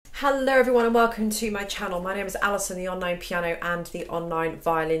Hello everyone and welcome to my channel. My name is Alison, the online piano and the online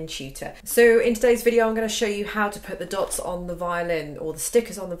violin tutor. So in today's video I'm going to show you how to put the dots on the violin or the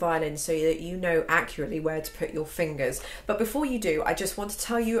stickers on the violin so that you know accurately where to put your fingers. But before you do, I just want to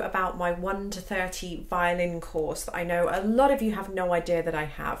tell you about my 1 to 30 violin course that I know a lot of you have no idea that I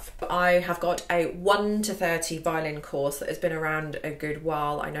have. I have got a 1 to 30 violin course that has been around a good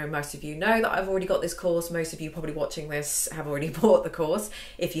while. I know most of you know that I've already got this course. Most of you probably watching this have already bought the course.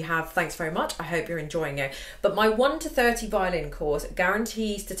 If you have, thanks very much. I hope you're enjoying it. But my 1 to 30 violin course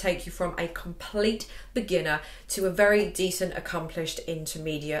guarantees to take you from a complete beginner to a very decent, accomplished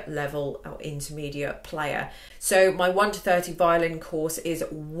intermediate level or intermediate player. So my 1 to 30 violin course is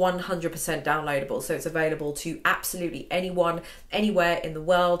 100% downloadable. So it's available to absolutely anyone, anywhere in the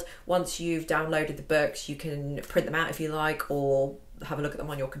world. Once you've downloaded the books, you can print them out if you like, or have a look at them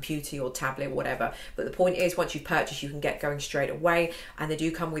on your computer or tablet or whatever. But the point is, once you've purchased, you can get going straight away, and they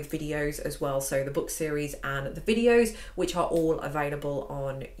do come with videos as well, so the book series and the videos, which are all available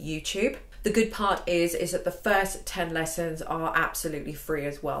on YouTube. The good part is that the first 10 lessons are absolutely free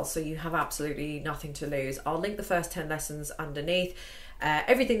as well, so you have absolutely nothing to lose. I'll link the first 10 lessons underneath.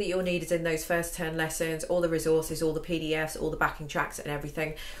 Everything that you'll need is in those first 10 lessons, all the resources, all the PDFs, all the backing tracks and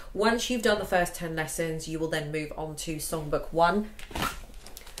everything. Once you've done the first 10 lessons, you will then move on to Songbook 1,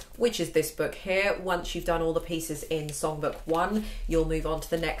 which is this book here. Once you've done all the pieces in Songbook 1, you'll move on to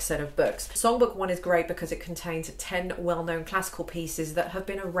the next set of books. Songbook 1 is great because it contains 10 well-known classical pieces that have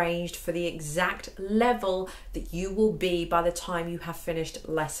been arranged for the exact level that you will be by the time you have finished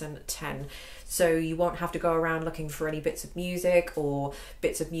lesson 10. So you won't have to go around looking for any bits of music or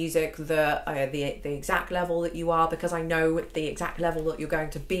bits of music that are the exact level that you are, because I know the exact level that you're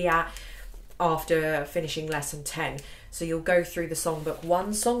going to be at after finishing lesson 10. So you'll go through the Songbook 1.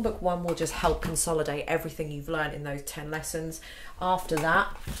 Songbook 1 will just help consolidate everything you've learned in those 10 lessons. After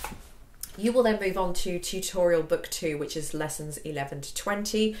that, you will then move on to Tutorial Book 2, which is lessons 11 to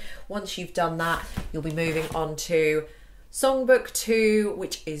 20. Once you've done that, you'll be moving on to Songbook 2,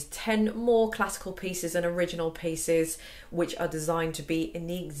 which is 10 more classical pieces and original pieces, which are designed to be in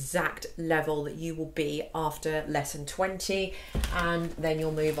the exact level that you will be after lesson 20. And then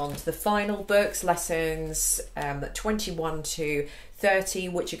you'll move on to the final books, lessons 21 to 30,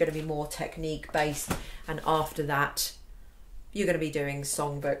 which are going to be more technique based. And after that, you're going to be doing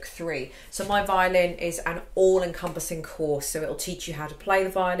Songbook 3. So my violin is an all-encompassing course. So it'll teach you how to play the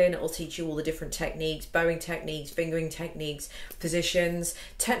violin, it'll teach you all the different techniques, bowing techniques, fingering techniques, positions,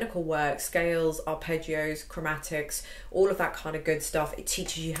 technical work, scales, arpeggios, chromatics, all of that kind of good stuff. It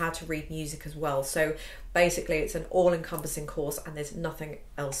teaches you how to read music as well. So basically it's an all-encompassing course and there's nothing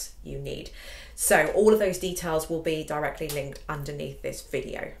else you need. So all of those details will be directly linked underneath this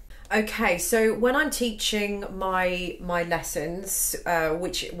video. Okay, so when I'm teaching my lessons,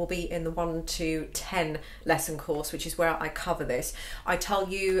 which will be in the 1 to 10 lesson course, which is where I cover this, I tell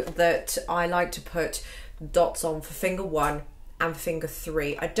you that I like to put dots on for finger 1 and finger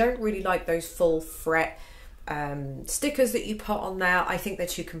 3. I don't really like those full fret stickers that you put on there. I think they're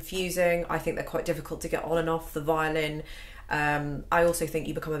too confusing. I think they're quite difficult to get on and off the violin. I also think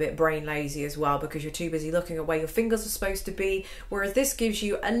you become a bit brain lazy as well because you're too busy looking at where your fingers are supposed to be, whereas this gives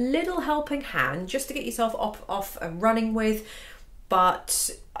you a little helping hand just to get yourself off and running with. But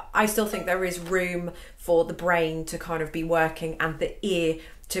I still think there is room for the brain to kind of be working and the ear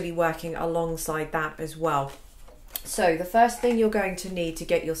to be working alongside that as well. So the first thing you're going to need to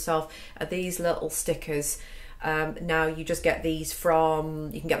get yourself are these little stickers. Now you just get these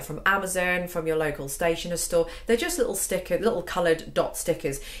you can get them from Amazon, from your local stationer store. They're just little coloured dot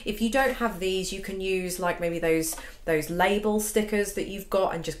stickers. If you don't have these, you can use like maybe those label stickers that you've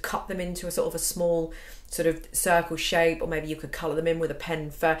got and just cut them into a sort of a small sort of circle shape, or maybe you could colour them in with a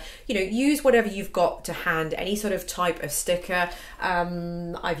pen for, you know, use whatever you've got to hand, any sort of type of sticker.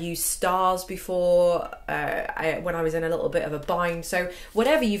 I've used stars before when I was in a little bit of a bind, so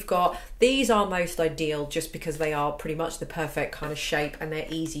whatever you've got, these are most ideal just because they are pretty much the perfect kind of shape and they're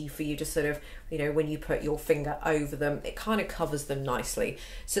easy for you to sort of, you know, when you put your finger over them, it kind of covers them nicely.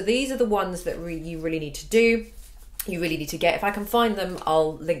 So these are the ones that you really need to do. You really need to get. If I can find them,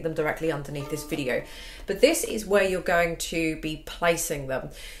 I'll link them directly underneath this video. But this is where you're going to be placing them.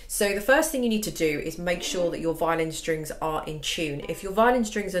 So the first thing you need to do is make sure that your violin strings are in tune. If your violin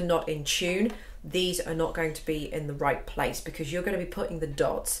strings are not in tune, these are not going to be in the right place because you're going to be putting the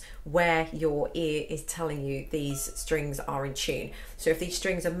dots where your ear is telling you these strings are in tune. So if these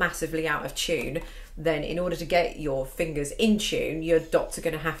strings are massively out of tune, then in order to get your fingers in tune, your dots are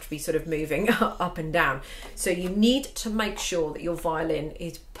going to have to be sort of moving up and down. So you need to make sure that your violin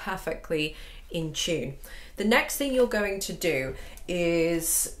is perfectly in tune. The next thing you're going to do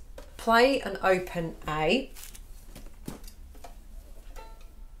is play an open A,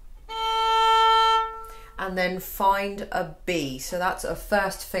 and then find a B. So that's a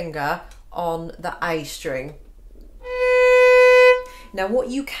first finger on the A string. Now what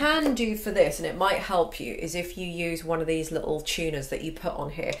you can do for this, and it might help you, is if you use one of these little tuners that you put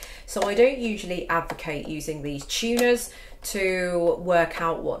on here. So I don't usually advocate using these tuners to work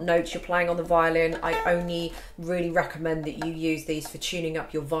out what notes you're playing on the violin. I only really recommend that you use these for tuning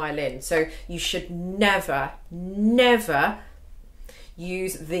up your violin. So you should never, never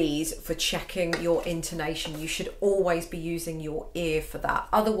use these for checking your intonation. You should always be using your ear for that.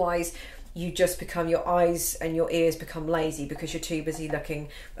 Otherwise, you just become, your eyes and your ears become lazy because you're too busy looking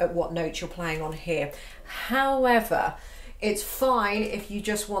at what notes you're playing on here. However, it's fine if you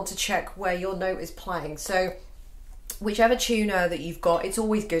just want to check where your note is playing. So whichever tuner that you've got, it's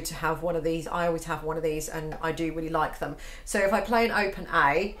always good to have one of these. I always have one of these and I do really like them. So if I play an open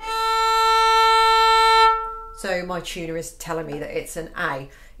A, so my tuner is telling me that it's an A.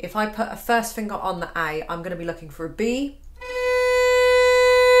 If I put a first finger on the A, I'm going to be looking for a B,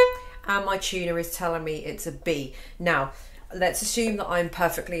 and my tuner is telling me it's a B. Now, let's assume that I'm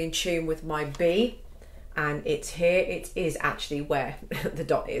perfectly in tune with my B, and it's here. It is actually where the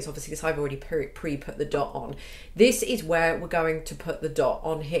dot is, obviously, because I've already pre-put the dot on. This is where we're going to put the dot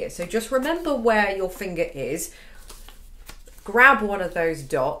on here. So just remember where your finger is, grab one of those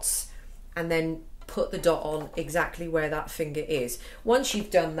dots, and then put the dot on exactly where that finger is. Once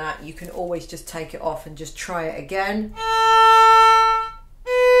you've done that, you can always just take it off and just try it again.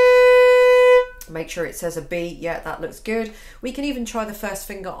 Make sure it says a B. Yeah, that looks good. We can even try the first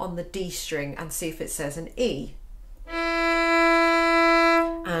finger on the D string and see if it says an E.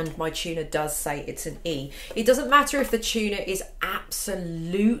 And my tuner does say it's an E. It doesn't matter if the tuner is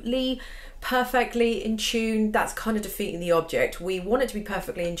absolutely perfectly in tune. That's kind of defeating the object. We want it to be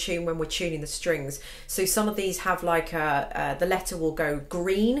perfectly in tune when we're tuning the strings. So some of these have like the letter will go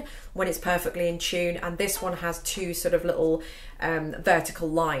green when it's perfectly in tune, and this one has two sort of little vertical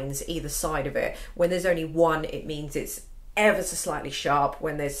lines either side of it. When there's only one, it means it's ever so slightly sharp.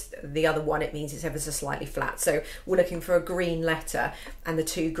 When there's the other one, it means it's ever so slightly flat. So we're looking for a green letter and the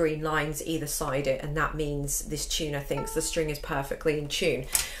two green lines either side it, and that means this tuner thinks the string is perfectly in tune.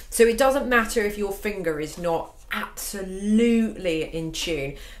 So it doesn't matter if your finger is not absolutely in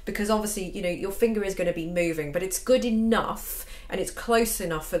tune, because obviously, you know, your finger is going to be moving, but it's good enough and it's close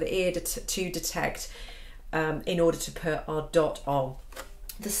enough for the ear to detect in order to put our dot on.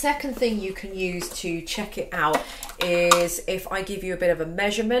 The second thing you can use to check it out is if I give you a bit of a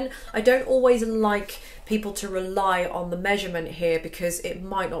measurement. I don't always like people to rely on the measurement here because it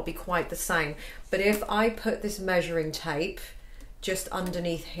might not be quite the same. But if I put this measuring tape just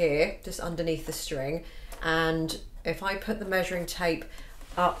underneath here, just underneath the string, and if I put the measuring tape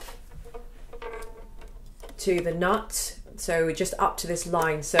up to the nut, so just up to this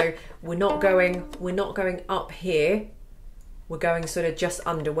line, so we're not going up here, we're going sort of just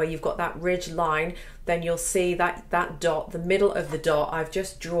under where you've got that ridge line, then you'll see that dot, the middle of the dot, I've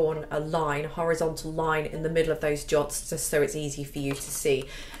just drawn a line, a horizontal line in the middle of those dots, just so it's easy for you to see.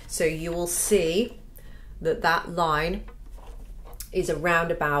 So you will see that that line is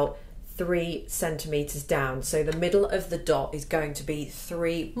around about 3 centimeters down. So the middle of the dot is going to be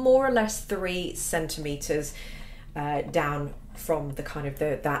more or less 3 centimeters down from the kind of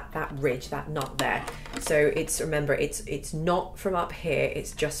that ridge, that nut there. So remember it's not from up here,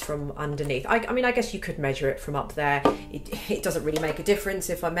 it's just from underneath. I mean, I guess you could measure it from up there. It doesn't really make a difference.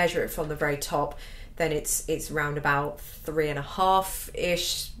 If I measure it from the very top, then it's round about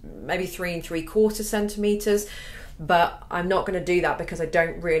 3.5-ish, maybe 3 3/4 centimeters. But I'm not going to do that because I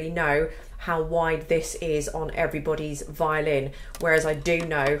don't really know how wide this is on everybody's violin. Whereas I do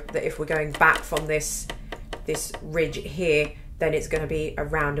know that if we're going back from this ridge here, then it's going to be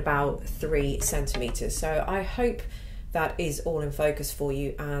around about 3 centimeters. So I hope that is all in focus for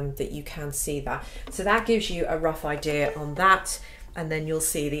you and that you can see that. So that gives you a rough idea on that. And then you'll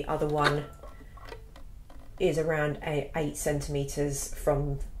see the other one is around 8 centimeters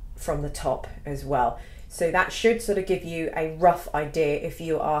from the top as well. So that should sort of give you a rough idea. If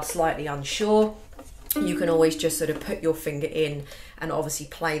you are slightly unsure, you can always just sort of put your finger in and obviously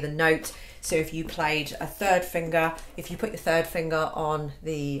play the note. So if you played a third finger, if you put your third finger on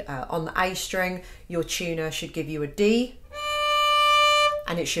the A string, your tuner should give you a D,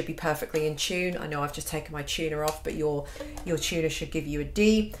 and it should be perfectly in tune. I know I've just taken my tuner off, but your tuner should give you a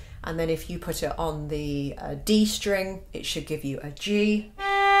D. And then if you put it on the D string, it should give you a G.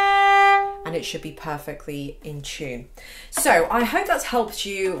 And and it should be perfectly in tune. So I hope that's helped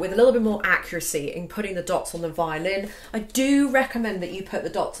you with a little bit more accuracy in putting the dots on the violin. I do recommend that you put the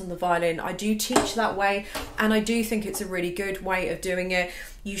dots on the violin. I do teach that way, and I do think it's a really good way of doing it.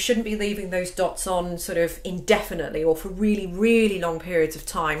 You shouldn't be leaving those dots on sort of indefinitely or for really, really long periods of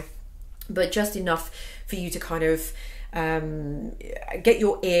time, but just enough for you to kind of get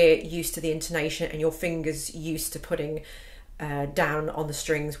your ear used to the intonation and your fingers used to putting down on the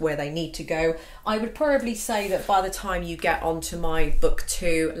strings where they need to go. I would probably say that by the time you get onto my book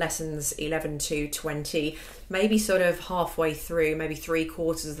 2, lessons 11 to 20, maybe sort of halfway through, maybe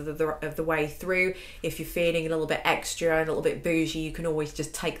 3/4 of the way through, if you're feeling a little bit extra, a little bit bougie, you can always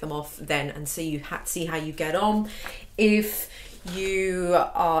just take them off then and see how you get on. If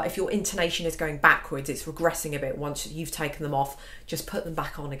your intonation is going backwards, it's regressing a bit once you've taken them off, just put them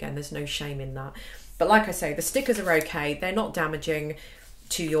back on again. There's no shame in that. But like I say, the stickers are okay. They're not damaging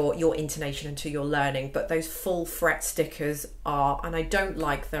to your intonation and to your learning, but those full fret stickers are, and I don't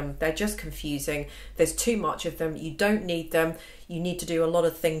like them. They're just confusing. There's too much of them. You don't need them. You need to do a lot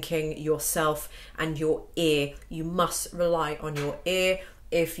of thinking yourself and your ear. You must rely on your ear.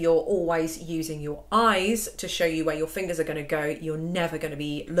 If you're always using your eyes to show you where your fingers are going to go, you're never going to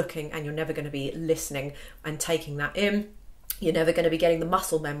be looking and you're never going to be listening and taking that in. You're never going to be getting the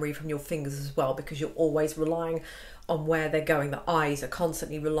muscle memory from your fingers as well, because you're always relying on where they're going. The eyes are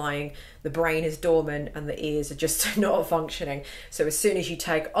constantly relying, the brain is dormant and the ears are just not functioning. So as soon as you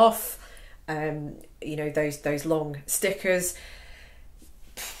take off, you know, those long stickers,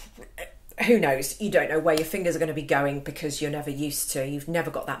 who knows? You don't know where your fingers are going to be going because you're never used to. You've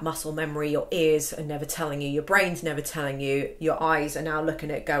never got that muscle memory. Your ears are never telling you. Your brain's never telling you. Your eyes are now looking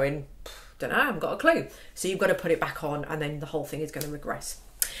at it going, don't know, I haven't got a clue. So you've got to put it back on, and then the whole thing is going to regress.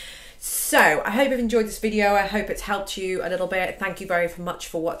 So I hope you've enjoyed this video. I hope it's helped you a little bit. Thank you very much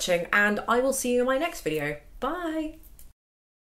for watching, and I will see you in my next video. Bye.